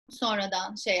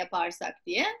sonradan şey yaparsak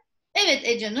diye. Evet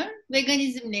Ecenur,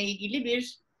 veganizmle ilgili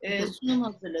bir sunum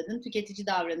hazırladın. Tüketici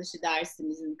davranışı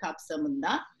dersimizin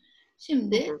kapsamında.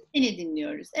 Şimdi seni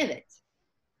dinliyoruz. Evet.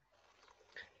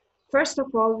 First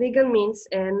of all, vegan means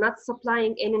not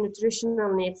supplying any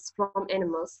nutritional needs from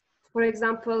animals. For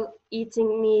example,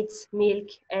 eating meat, milk,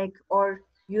 egg, or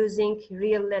using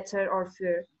real leather or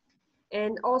fur.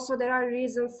 And also there are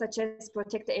reasons such as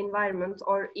protect the environment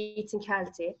or eating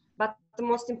healthy, but the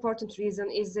most important reason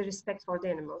is the respect for the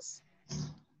animals.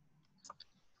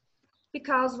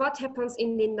 Because what happens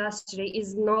in the industry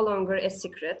is no longer a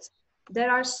secret.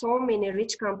 There are so many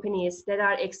rich companies that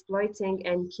are exploiting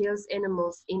and kills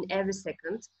animals in every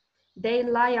second. They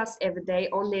lie us every day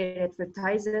on their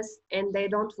advertises, and they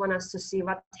don't want us to see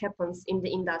what happens in the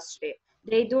industry.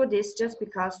 They do this just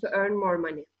because to earn more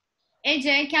money.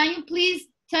 Ece, can you please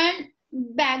turn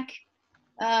back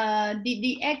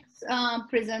the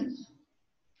present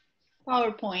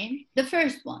PowerPoint, the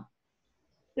first one,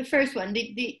 this one,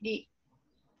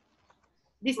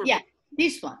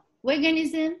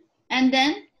 veganism, and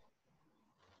then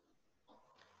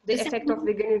the effect of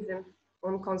veganism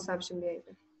on consumption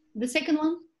behavior. The second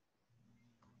one?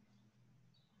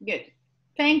 Good.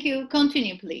 Thank you.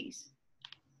 Continue, please.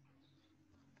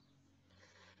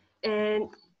 And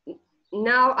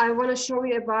now I want to show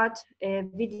you about a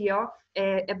video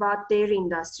about dairy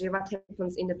industry, what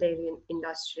happens in the dairy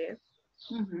industry.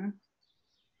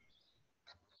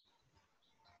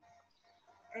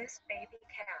 This baby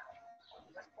cow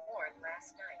was born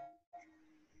last night.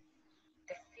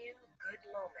 The few good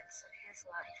moments of his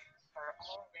life are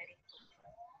already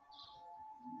over.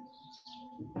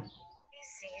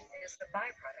 He's seen as the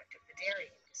byproduct of the dairy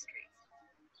industry.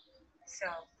 So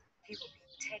he will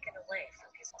be taken away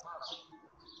from his mom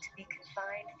to be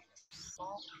confined in a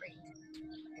small crate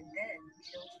and then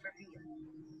killed for veal.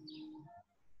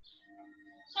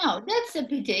 Oh, that's a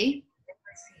pity.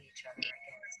 Never see each other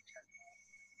again.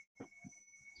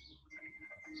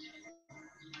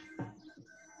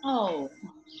 Oh.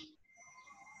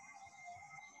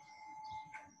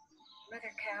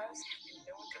 Mother cows have been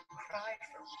known to cry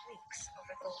for weeks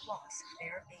over the loss of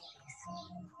their babies.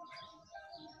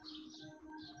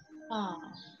 Ah.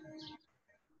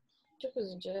 Çok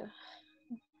üzücü.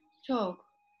 Çok.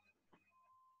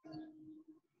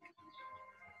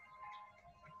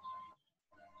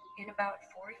 In about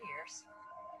 4 years,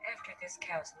 after this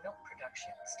cow's milk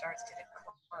production starts to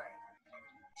decline,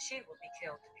 she will be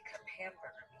killed to become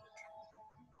hamburger meat.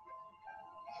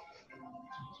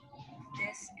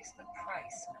 This is the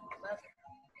price a mother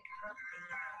and her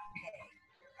baby pay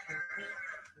for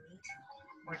meat,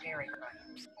 or dairy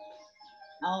products.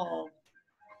 Oh.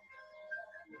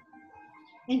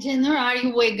 Ecenur, are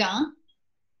you vegan?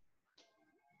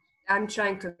 I'm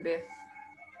trying to be.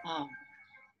 Oh.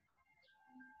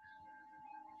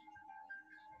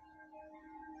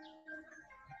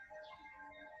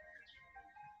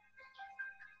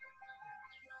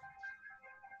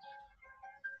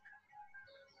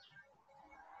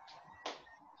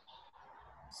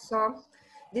 So,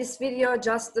 this video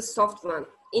just the soft one.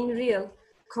 In real,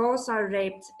 cows are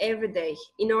raped every day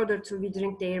in order to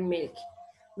drink their milk.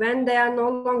 When they are no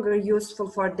longer useful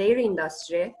for dairy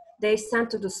industry, they sent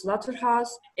to the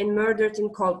slaughterhouse and murdered in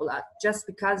cold blood just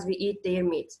because we eat their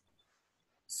meat.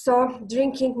 So,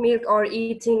 drinking milk or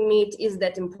eating meat, is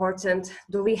that important?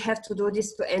 Do we have to do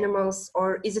this to animals,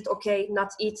 or is it okay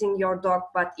not eating your dog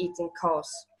but eating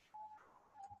cows?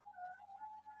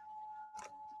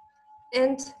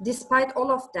 And despite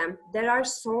all of them, there are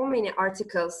so many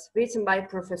articles written by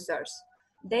professors.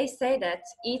 They say that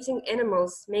eating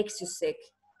animals makes you sick,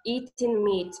 eating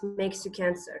meat makes you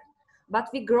cancer. But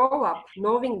we grow up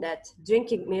knowing that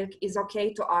drinking milk is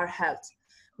okay to our health.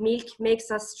 Milk makes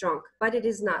us strong, but it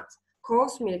is not.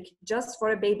 Cow's milk just for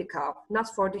a baby cow, not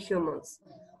for the humans.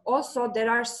 Also, there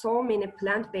are so many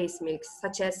plant-based milks,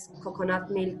 such as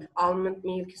coconut milk, almond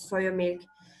milk, soya milk.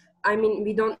 I mean,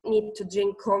 we don't need to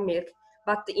drink cow milk,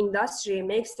 but the industry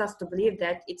makes us to believe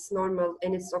that it's normal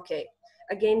and it's okay.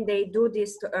 Again, they do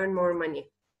this to earn more money.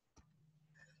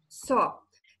 So,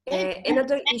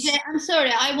 another issue. I'm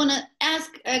sorry, I want to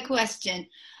ask a question.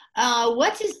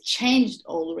 What has changed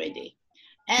already?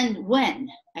 And when,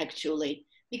 actually?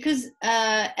 Because,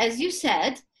 as you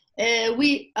said,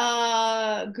 we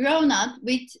grown up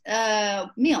with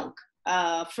milk,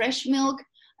 fresh milk.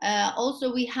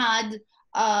 Also, we had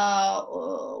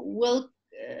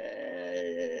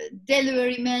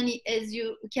delivery many, as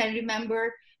you can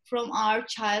remember from our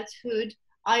childhood.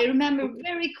 I remember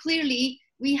very clearly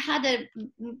we had a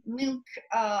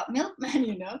milkman,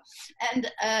 you know,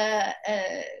 and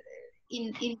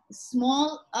in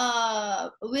small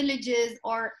villages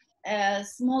or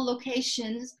small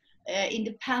locations in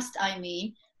the past, I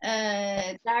mean,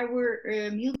 there were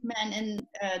milkmen and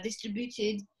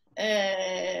distributed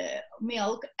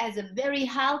milk as a very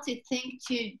healthy thing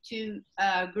to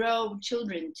grow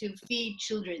children, to feed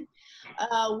children.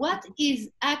 What is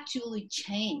actually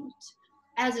changed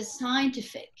as a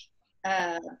scientific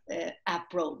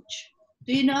approach?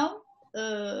 Do you know?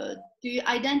 Do you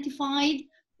identify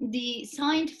the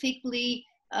scientifically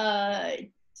the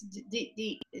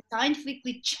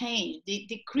scientifically changed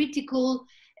the critical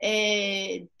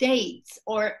dates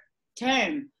or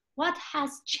term? What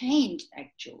has changed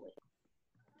actually?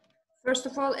 First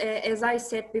of all, as I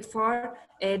said before,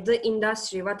 the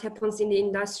industry, what happens in the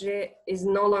industry is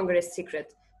no longer a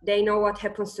secret. They know what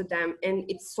happens to them, and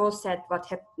it's so sad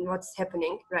what's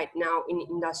happening right now in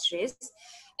industries.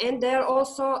 And there are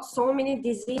also so many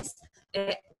diseases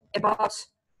about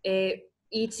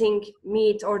eating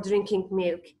meat or drinking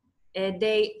milk.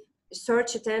 They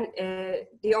search it, and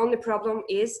the only problem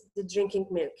is the drinking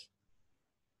milk.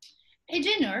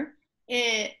 Ecenur,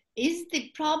 is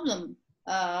the problem,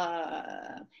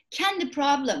 can the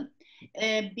problem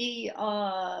be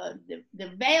the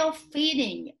way of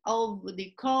feeding of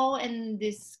the cow and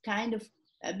this kind of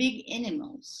big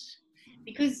animals?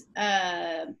 Because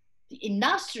the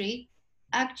industry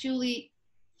actually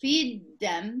feed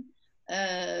them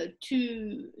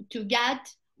to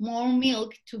get more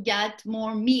milk, to get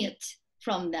more meat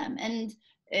from them, and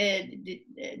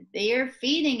their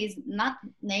feeding is not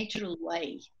natural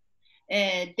way.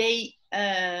 They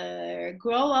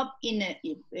grow up in a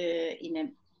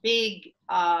big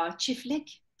çiftlik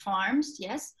farms,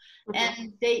 yes,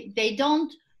 and they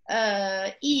don't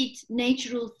eat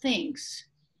natural things.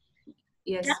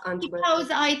 Yes, that's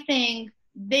because I think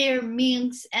their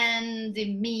milks and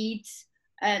the meats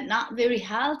not very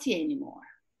healthy anymore.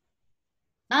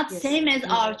 Not yes. same as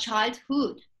our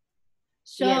childhood.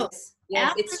 So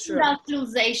yes, it's true.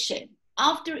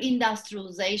 After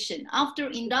industrial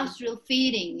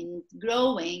feeding and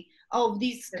growing of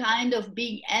these kind of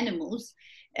big animals,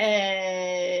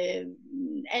 animals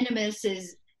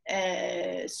is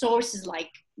sources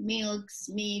like milks,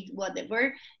 meat,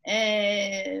 whatever,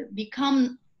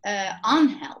 become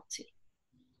unhealthy.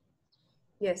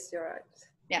 Yes, you're right.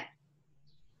 Yeah.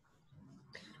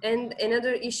 And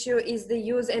another issue is the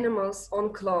use animals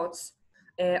on clothes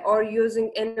or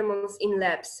using animals in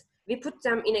labs. We put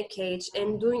them in a cage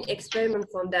and doing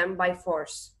experiments on them by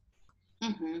force.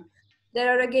 Mm-hmm.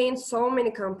 There are again so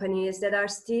many companies that are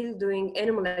still doing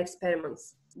animal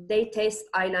experiments. They test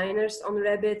eyeliners on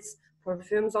rabbits,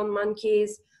 perfumes on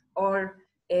monkeys, or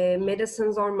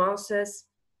medicines on mouses.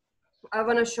 I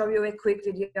want to show you a quick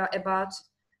video about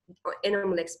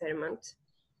animal experiment.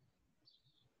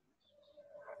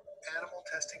 Animal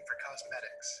testing for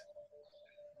cosmetics.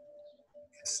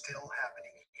 It's still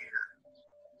happening here.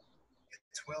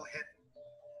 It's well hidden,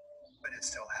 but it's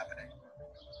still happening.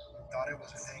 Thought it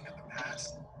was a thing of the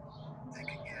past?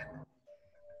 Think again.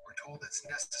 We're told it's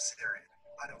necessary,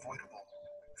 unavoidable,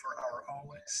 for our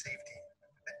own safety.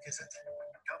 That isn't.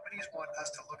 Companies want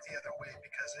us to look the other way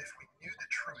because if we knew the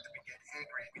truth, we'd get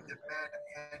angry and we'd demand an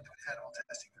end of animal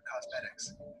testing for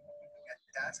cosmetics. And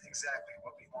that's exactly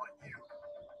what we want you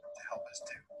to help us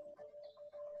do.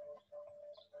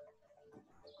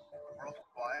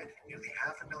 Worldwide, nearly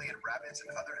 500,000 rabbits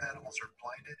and other animals are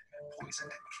blinded,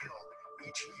 poisoned, and killed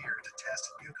each year to test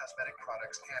new cosmetic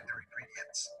products and their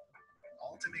ingredients,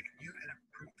 all to make new and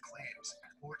improved claims,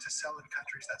 or to sell in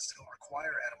countries that still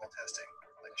require animal testing,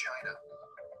 like China.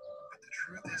 But the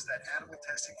truth is that animal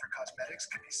testing for cosmetics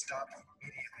can be stopped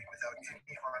immediately without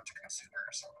any harm to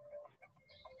consumers.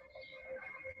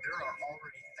 There are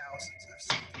already thousands of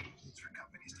safety tools for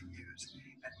companies to use,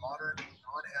 and modern,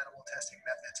 non-animal testing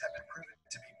methods have been proven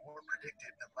to be more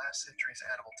predictive than last century's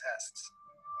animal tests.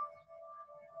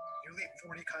 Nearly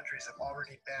 40 countries have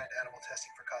already banned animal testing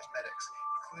for cosmetics,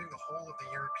 including the whole of the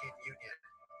European Union,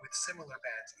 with similar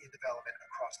bans in development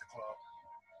across the globe.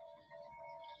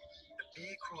 The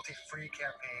Be Cruelty-Free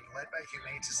campaign, led by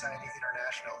Humane Society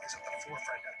International, is at the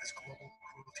forefront of this global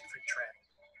cruelty-free trend.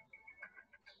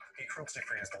 Be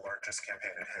Cruelty-Free is the largest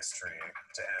campaign in history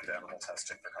to end animal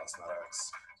testing for cosmetics.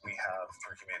 We have,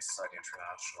 through Humane Society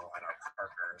International and our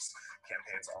partners,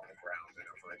 campaigns on the ground in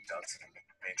over a dozen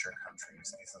major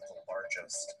countries. These are the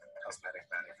largest cosmetic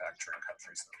manufacturing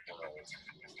countries in the world.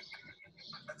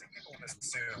 I think people have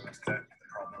assumed that the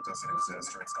problem doesn't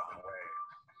exist or it's gone away.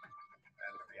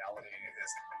 And the reality is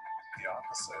the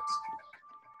opposite.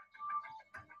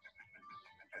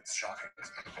 It's shocking to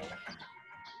people.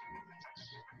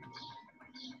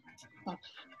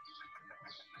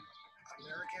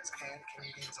 Americans and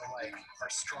Canadians alike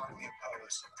are strongly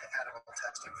opposed to animal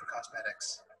testing for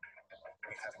cosmetics.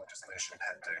 We've had legislation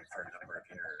pending for a number of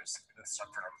years, and it's time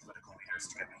for our political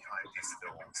leaders to get behind these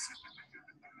bills.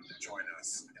 Join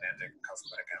us in ending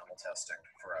cosmetic animal testing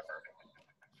forever.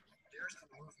 There's a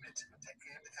movement to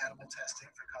end animal testing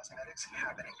for cosmetics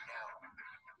happening now.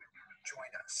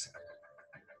 Join us.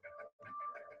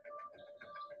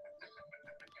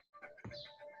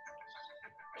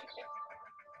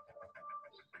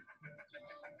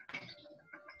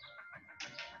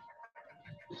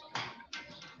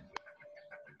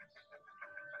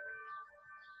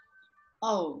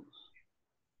 Oh.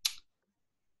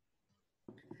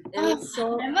 And Oh,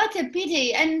 so what a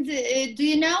pity. And do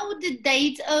you know the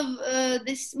date of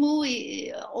this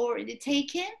movie already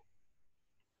taken?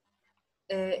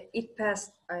 it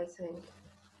passed, I think.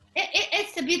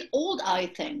 It's a bit old, I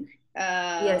think.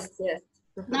 Yes, yes.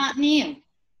 Not new.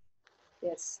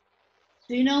 Yes.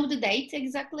 Do you know the date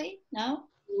exactly? No?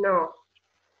 No.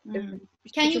 Mm.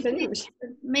 Bir Can şey you söyleyeyim mi?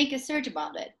 please make a search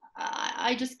about it?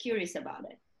 I just curious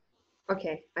about it.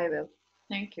 Okay, I will.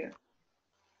 Thank you.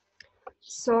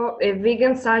 So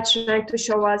vegans are trying to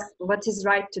show us what is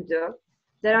right to do.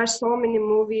 There are so many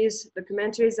movies,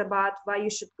 documentaries about why you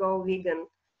should go vegan.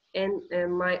 And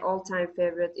my all-time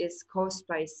favorite is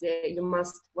Co-Spicy. You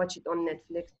must watch it on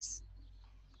Netflix.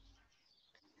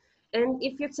 And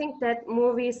if you think that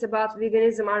movies about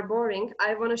veganism are boring,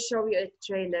 I want to show you a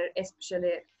trailer,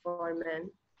 especially for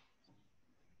men.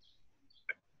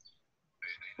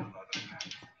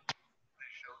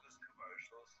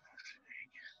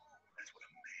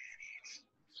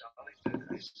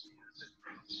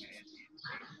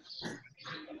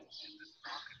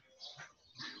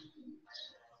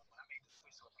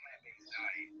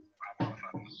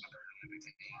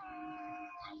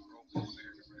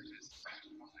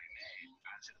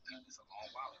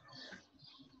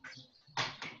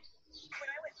 When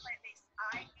I went plant-based,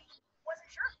 I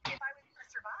wasn't sure if I was going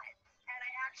to survive, and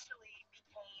I actually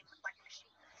became like a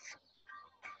machine.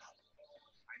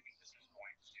 I think this is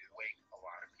going to wake a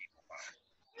lot of people up.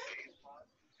 Today's blood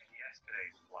and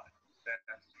yesterday's blood.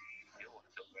 That's the deal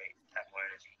until they have more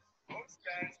energy. Most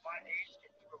guys my age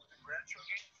can keep up with the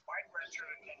grandchildren. My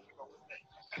grandchildren can't keep up with me.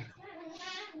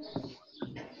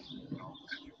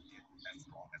 As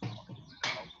long as possible.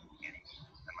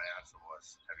 And my answer was,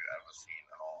 have you ever seen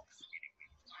an ox eating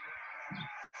meat?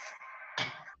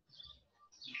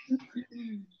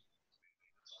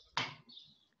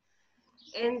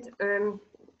 And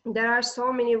there are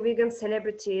so many vegan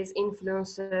celebrities,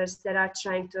 influencers that are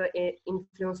trying to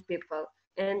influence people.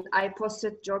 And I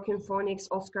posted Joaquin Phoenix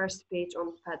Oscar speech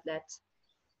on Padlet.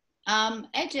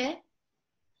 Ece,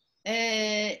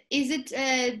 is it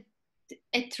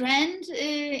a trend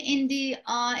in the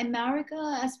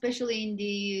America, especially in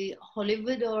the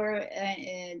Hollywood or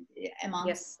among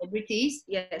Yes. celebrities?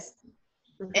 Yes.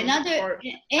 Another For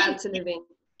healthy living.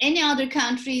 any other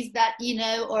countries that you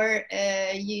know, or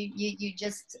you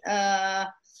just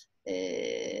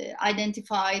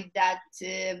identified that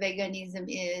veganism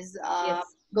is Yes.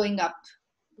 going up?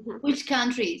 Which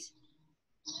countries?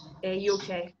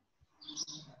 UK.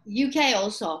 UK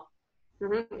also.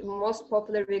 Most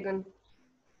popular vegan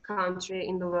country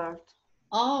in the world.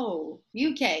 Oh,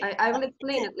 UK. I will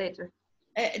explain it later.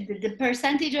 The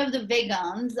percentage of the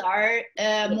vegans are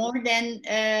more than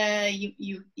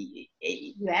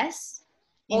US?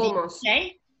 Almost.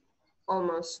 UK?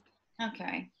 Almost.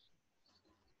 Okay.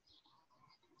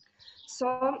 So,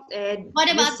 what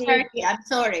about Turkey? I'm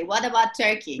sorry. What about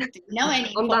Turkey? Do you know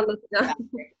any?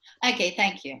 Okay,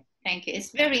 thank you. Thank you.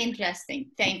 It's very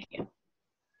interesting. Thank you.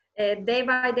 Day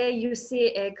by day, you see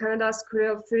Canada's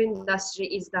cruel food industry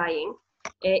is dying.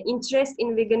 Interest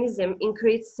in veganism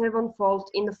increased sevenfold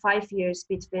in the 5 years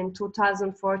between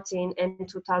 2014 and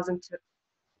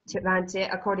 2020,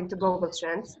 according to Global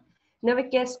Trends. Now it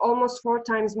gets almost 4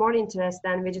 times more interest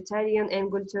than vegetarian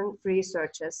and gluten-free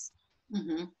searches.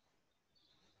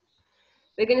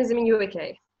 Veganism in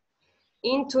UK.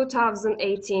 In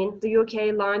 2018, the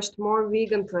UK launched more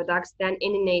vegan products than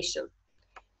any nation.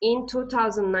 In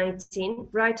 2019,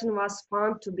 Brighton was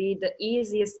found to be the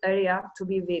easiest area to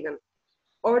be vegan.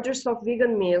 Orders of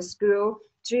vegan meals grew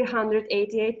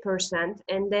 388%,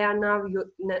 and they are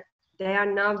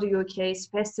now the UK's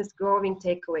fastest growing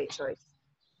takeaway choice.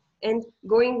 And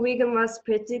going vegan was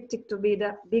predicted to be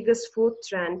the biggest food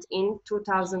trend in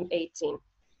 2018.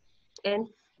 And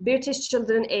British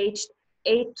children aged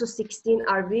 8 to 16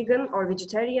 are vegan or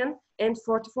vegetarian, and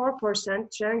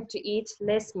 44% trying to eat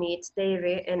less meat,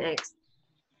 dairy, and eggs.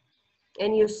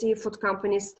 And you see food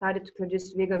companies started to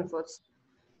produce vegan foods.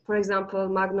 For example,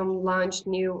 Magnum launched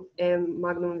new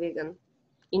Magnum Vegan.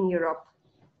 in Europe.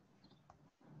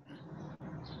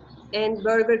 And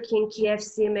Burger King,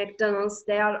 KFC, McDonald's,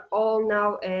 they are all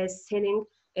now selling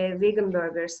vegan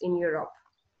burgers in Europe.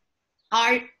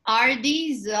 Are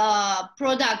these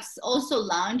products also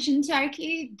launched in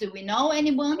Turkey? Do we know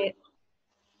anyone?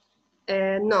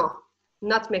 No,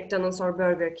 not McDonald's or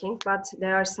Burger King, but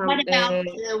there are some.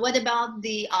 What about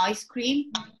the ice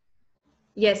cream?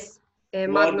 Yes, Var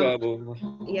Magnum. galiba onlar.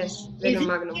 Yes, Is vegan it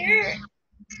Magnum. here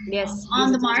Yes.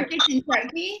 on the is it in market in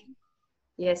Turkey?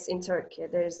 Yes, in Turkey.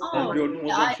 There is. Oh, Ben Magnum. gördüm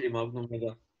hocam şey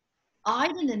Magnum'da. I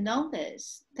didn't know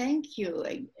this. Thank you.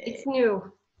 It's new.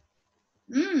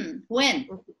 When?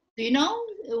 Do you know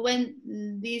when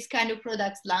these kind of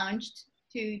products launched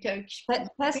to Turkish?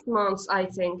 Past months, I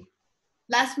think.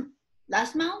 Last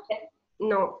month?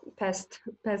 No, past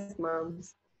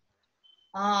months.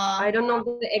 I I don't know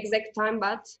the exact time,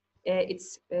 but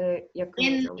it's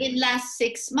in last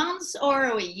 6 months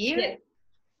or a year? Yeah.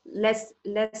 Less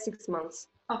 6 months.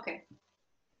 Okay.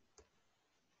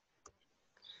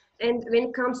 And when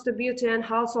it comes to beauty and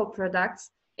household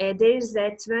products, there is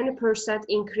a 20%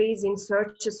 increase in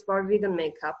searches for vegan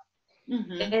makeup.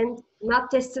 And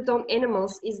not tested on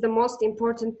animals is the most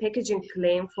important packaging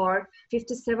claim for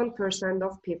 57%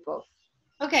 of people.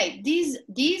 Okay,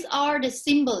 these are the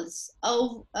symbols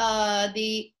of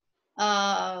the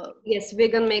Yes,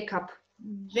 vegan makeup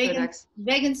products.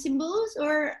 vegan symbols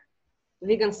or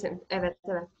Vegan evet.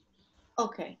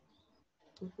 okay.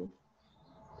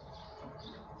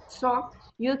 So,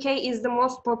 UK is the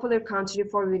most popular country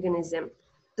for veganism.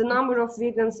 The number of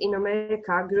vegans in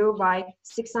America grew by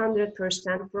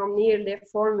 600% from nearly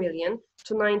 4 million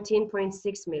to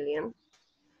 19.6 million.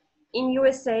 In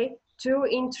USA, 2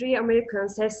 in 3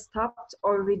 Americans have stopped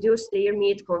or reduced their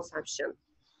meat consumption.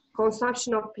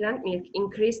 Consumption of plant milk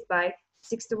increased by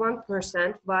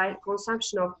 61%, while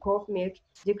consumption of cow milk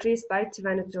decreased by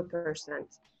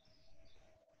 22%.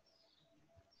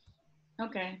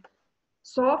 Okay.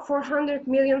 So 400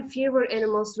 million fewer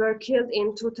animals were killed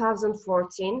in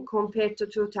 2014 compared to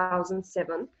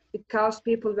 2007 because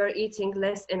people were eating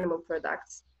less animal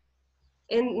products.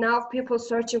 And now people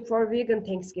searching for vegan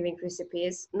Thanksgiving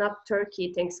recipes, not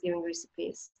turkey Thanksgiving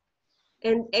recipes.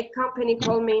 And egg company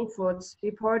called Main Foods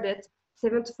reported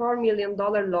 $74 million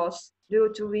loss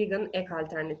due to vegan egg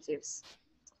alternatives.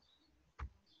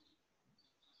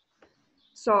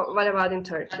 So what about in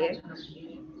Turkey?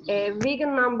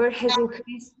 Vegan number has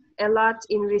increased a lot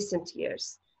in recent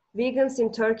years. Vegans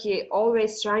in Turkey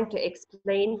always trying to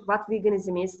explain what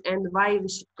veganism is and why we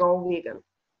should go vegan.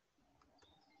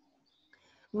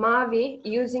 Mavi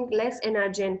using less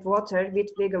energy and water with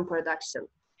vegan production.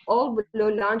 All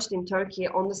Blue launched in Turkey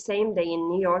on the same day in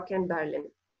New York and Berlin.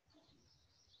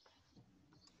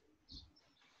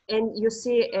 And you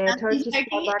see Turkish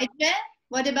product.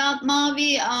 What about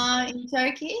Mavi in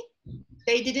Turkey?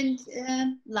 They didn't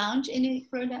launch any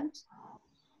product?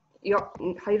 Yok,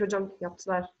 hayır hocam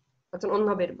yaptılar. Zaten onun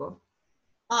haberi bu.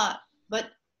 But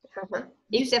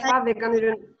İlk defa vegan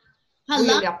ürün bu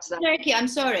yıl yaptılar. Turkey, I'm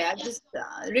sorry, I just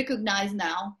recognize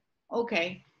now.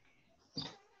 Okay.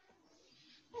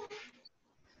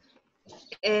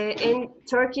 In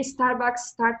Turkey, Starbucks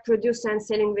start producing and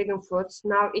selling vegan foods.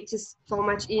 Now it is so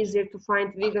much easier to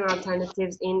find vegan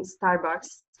alternatives in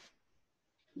Starbucks.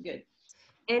 Good.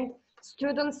 And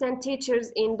students and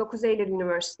teachers in 9 Eylül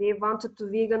University wanted to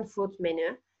vegan food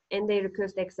menu and their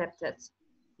request accepted.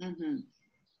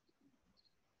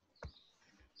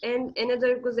 And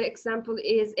another good example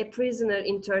is a prisoner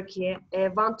in Turkey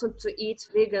wanted to eat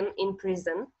vegan in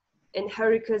prison and her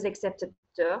request accepted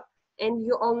too. And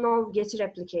you all know Getir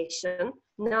application.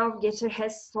 Now Getir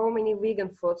has so many vegan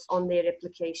foods on their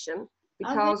application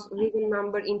because vegan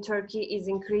number in Turkey is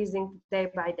increasing day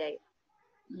by day.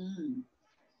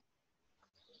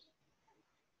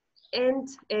 And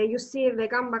you see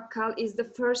Vegan Bakkal is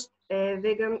the first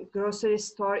vegan grocery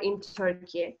store in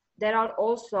Turkey. There are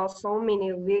also so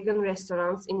many vegan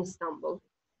restaurants in Istanbul.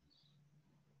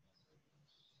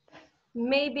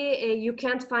 Maybe you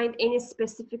can't find any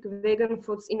specific vegan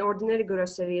foods in ordinary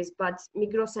groceries, but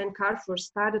Migros and Carrefour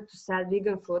started to sell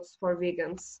vegan foods for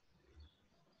vegans.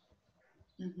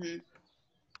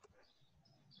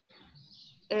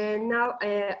 And now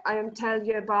I am telling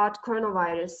you about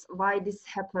coronavirus, why this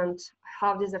happened,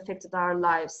 how this affected our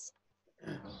lives.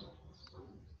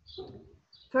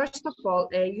 First of all,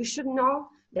 you should know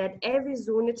that every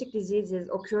zoonotic diseases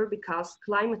occur because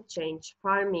climate change,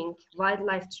 farming,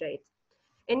 wildlife trade.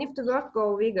 And if the world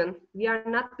go vegan, we are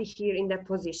not be here in that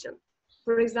position.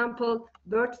 For example,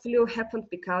 bird flu happened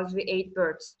because we ate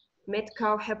birds. Mad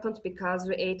cow happened because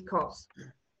we ate cows.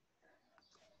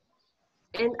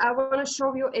 And I want to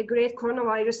show you a great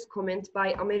coronavirus comment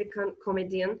by American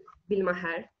comedian Bill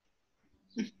Maher.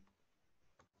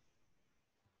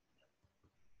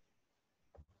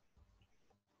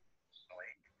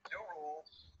 New rule,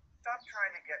 stop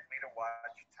trying to get me to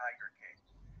watch Tiger King.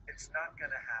 It's not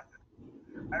going to happen.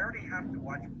 I already have to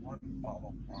watch one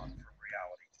follow-on from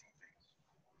reality TV.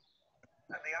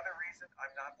 And the other reason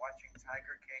I'm not watching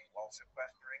Tiger King while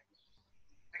sequestering,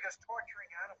 because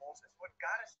torturing animals is what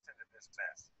got us into this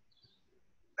mess.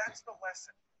 That's the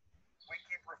lesson we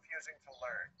keep refusing to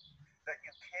learn, that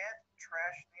you can't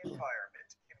trash the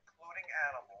environment, including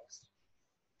animals,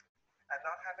 and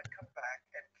not have it come back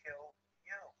and kill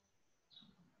you.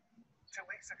 2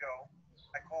 weeks ago,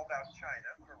 I called out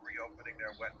China for reopening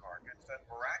their wet markets, and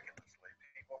miraculously,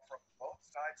 people from both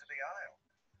sides of the aisle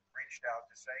reached out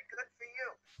to say, good for you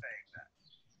for saying that.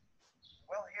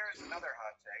 Well, here's another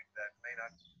hot take that may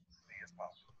not be as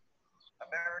popular.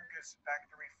 America's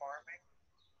factory farming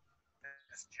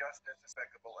is just as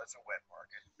despicable as a wet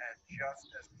market and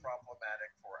just as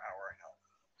problematic for our health.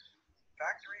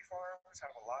 Factory farms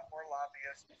have a lot more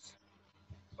lobbyists,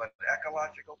 but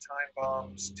ecological time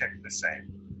bombs tick the same.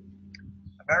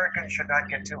 Americans should not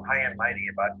get too high and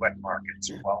mighty about wet markets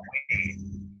while we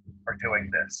are doing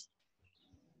this.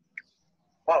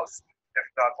 Most, if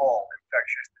not all,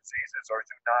 infectious diseases are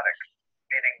zoonotic,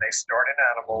 meaning they start in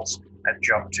animals and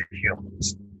jump to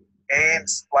humans.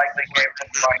 AIDS likely came from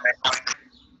primates.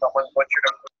 Someone butchered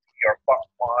a monkey or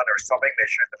fucked one or something they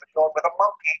shouldn't have been doing with a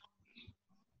monkey.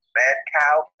 Mad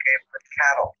cow came from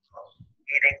cattle,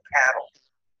 eating cattle,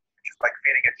 which is like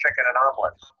feeding a chicken an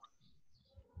omelet.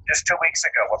 Just 2 weeks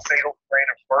ago, a fatal strain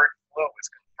of bird flu was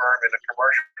confirmed in a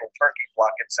commercial turkey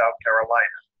flock in South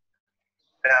Carolina.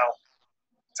 Now,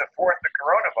 to thwart the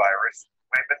coronavirus,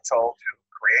 we've been told to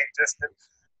create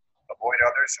distance, avoid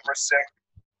others who are sick,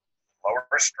 lower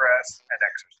stress, and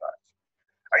exercise.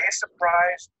 Are you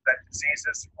surprised that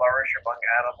diseases flourish among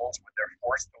animals when they're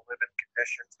forced to live in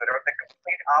conditions that are the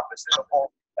complete opposite of all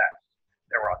that?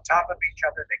 They're on top of each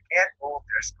other, they can't move,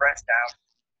 they're stressed out.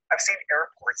 I've seen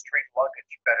airports treat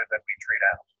luggage better than we treat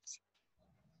animals.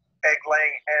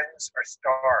 Egg-laying hens are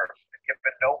starved and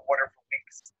given no water for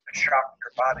weeks to shock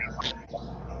their body.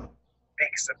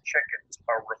 Beaks of chickens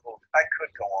are removed. I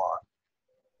could go on.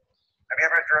 Have you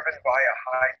ever driven by a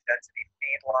high-density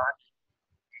feedlot?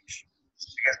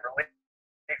 To get relief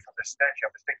from the stench, you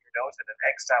have to stick your nose in an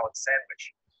egg salad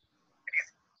sandwich. If you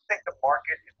think the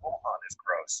market in Wuhan is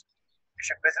gross, you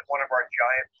should visit one of our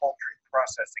giant poultry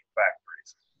processing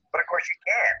factories. But of course you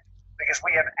can't, because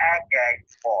we have ag-gag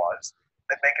laws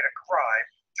that make it a crime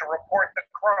to report the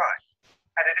crime.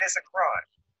 And it is a crime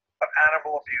of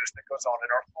animal abuse that goes on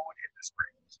in our food industry.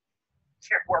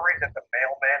 You're worried that the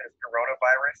mailman has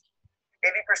coronavirus?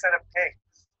 80% of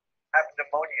pigs have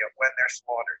pneumonia when they're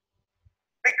slaughtered.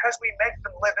 Because we make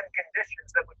them live in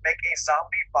conditions that would make a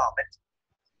zombie vomit.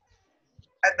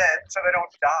 And then, so they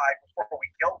don't die before we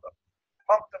kill them,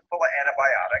 pump them full of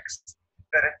antibiotics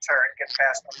that in turn get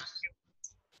passed on to humans.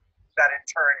 That in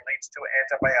turn leads to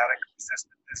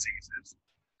antibiotic-resistant diseases.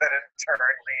 That in turn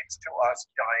leads to us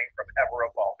dying from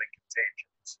ever-evolving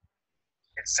contagions.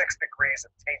 It's 6 degrees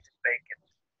of tainted bacon.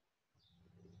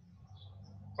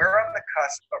 We're on the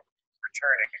cusp of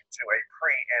returning to a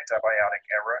pre-antibiotic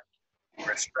era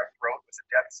where strep throat was a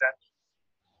death sentence.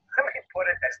 Let me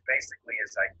put it as basically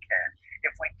as I can.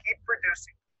 If we keep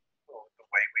producing food the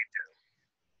way we do,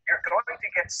 you're going to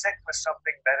get sick with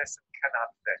something medicine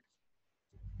cannot fix.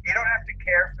 You don't have to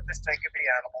care for the sake of the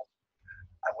animal.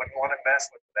 I wouldn't want to mess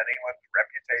with anyone's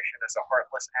reputation as a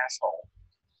heartless asshole.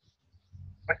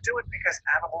 But do it because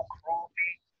animal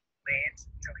cruelty leads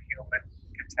to human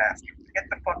catastrophe. Get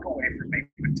the fuck away from me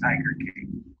with Tiger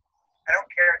King. I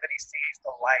don't care that he sees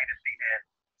the light at the end.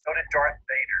 So did Darth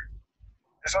Vader.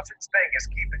 There's no such thing as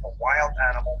keeping a wild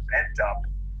animal pent up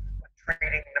and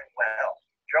treating them well.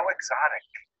 Joe Exotic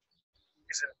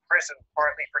is in prison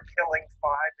partly for killing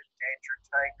 5 endangered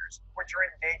tigers, which are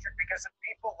endangered because of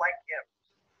people like him.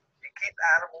 You keep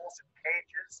animals in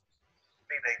cages,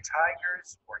 be they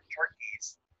tigers or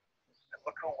turkeys, and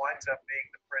look who winds up being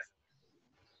the prisoner.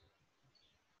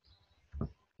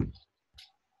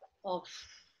 Of.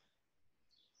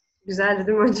 Güzeldi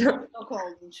değil mi hocam? Çok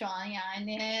oldum şu an,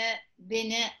 yani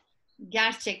beni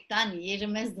gerçekten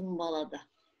yerime zımbaladı.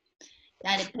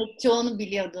 Yani pek çoğunu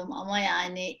biliyordum ama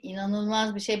yani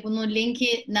inanılmaz bir şey. Bunun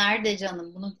linki nerede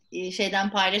canım? Bunu şeyden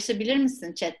paylaşabilir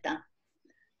misin chatten?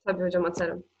 Tabii hocam,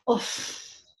 atarım. Of.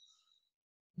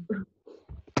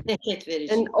 Dehşet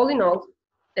verici. And all in all,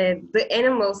 the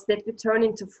animals that we turn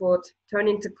into food, turn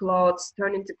into clothes,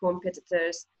 turn into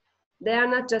competitors, They are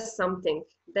not just something.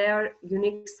 They are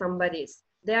unique somebodies.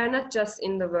 They are not just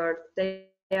in the world. They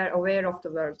are aware of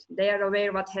the world. They are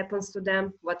aware what happens to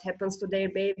them, what happens to their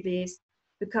babies,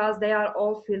 because they are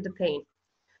all feel the pain.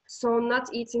 So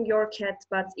not eating your cat,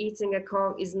 but eating a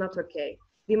cow is not okay.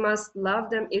 We must love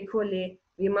them equally.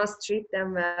 We must treat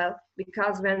them well,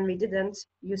 because when we didn't,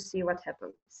 you see what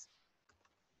happens.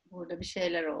 Burada bir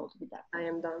şeyler oldu, bir dakika. I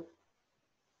am done.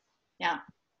 Yeah.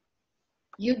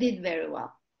 You did very well.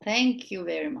 Thank you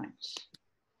very much.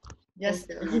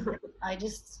 Just a minute.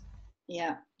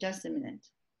 Just a minute.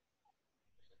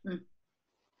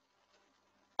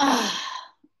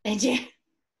 Ece.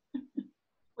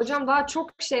 Hocam daha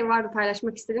çok şey vardı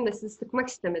paylaşmak istedim de sizi sıkmak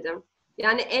istemedim.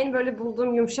 Yani en böyle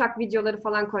bulduğum yumuşak videoları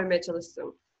falan koymaya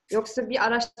çalıştım. Yoksa bir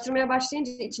araştırmaya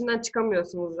başlayınca içinden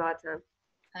çıkamıyorsunuz zaten.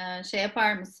 Şey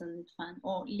yapar mısın lütfen?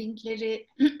 O linkleri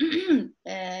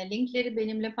linkleri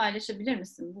benimle paylaşabilir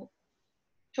misin? Bu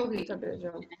çok ilginç. Tabii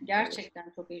hocam.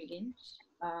 Gerçekten çok ilginç.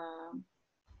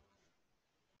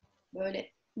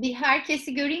 Böyle bir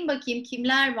herkesi göreyim bakayım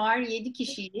kimler var? 7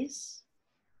 kişiyiz.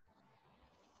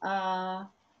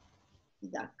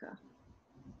 Bir dakika.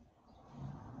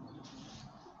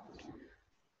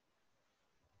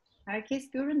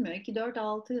 Herkes görünmüyor. 2, 4,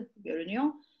 6 görünüyor.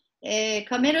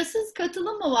 Kamerasız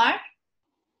katılım mı var?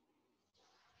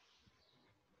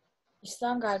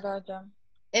 İslam galiba hocam.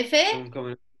 Efe?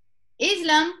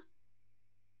 İslam.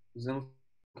 İslam'ın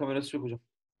kamerası yok hocam.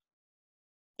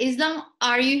 Islam,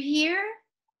 are you here?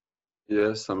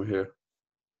 Yes, I'm here.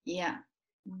 Yeah.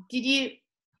 Did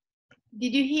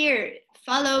you hear?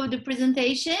 Follow the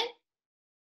presentation?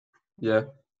 Yeah.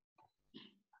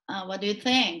 What do you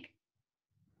think?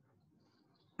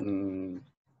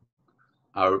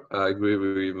 I agree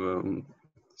with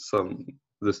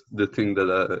the thing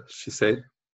that she said.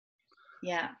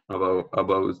 Yeah.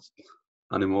 About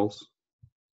animals.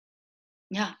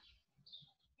 Yeah.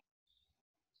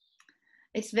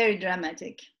 It's very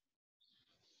dramatic.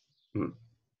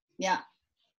 Yeah.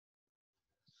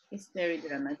 It's very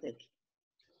dramatic.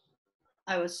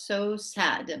 I was so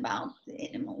sad about the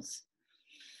animals.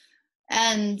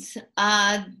 And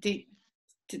the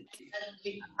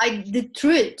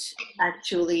truth,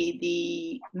 actually,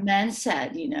 the man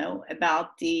said,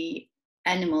 about the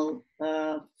animal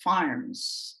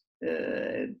farms,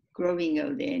 growing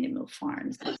of the animal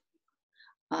farms,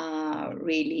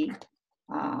 really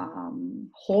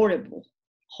horrible.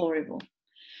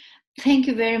 Thank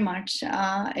you very much,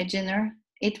 Ecenur.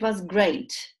 It was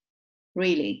great,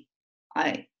 really.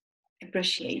 I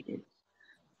appreciate it.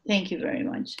 Thank you very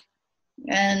much.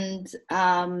 And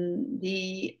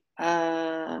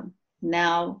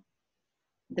now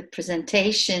the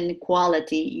presentation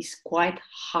quality is quite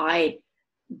high,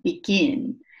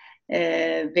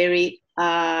 very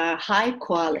high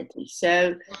quality.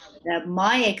 So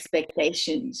my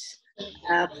expectations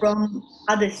from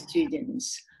other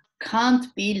students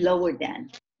can't be lower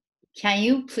than. Can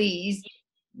you please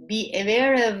be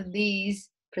aware of these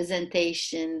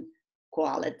presentation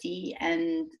quality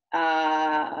and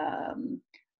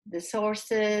the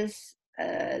sources,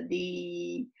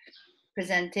 the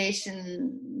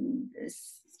presentation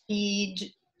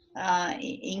speed,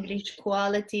 English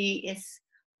quality is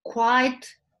quite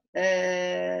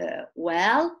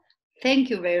well. Thank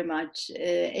you very much,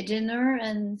 Ecenur,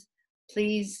 and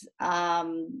please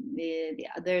the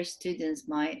other students,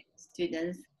 my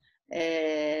students,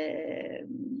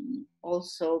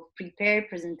 also prepare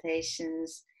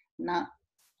presentations not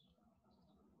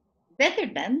better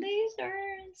than these or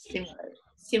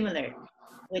similar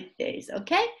with this.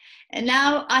 Okay, and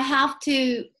now I have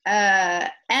to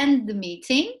end the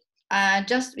meeting.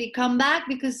 Just we come back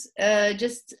because I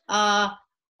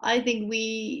think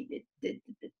the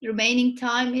remaining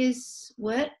time is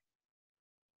what?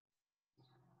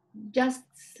 Just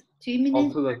 2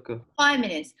 minutes? 6 dakika. 5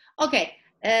 minutes. Okay.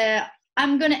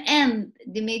 I'm gonna end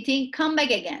the meeting. Come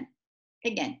back again.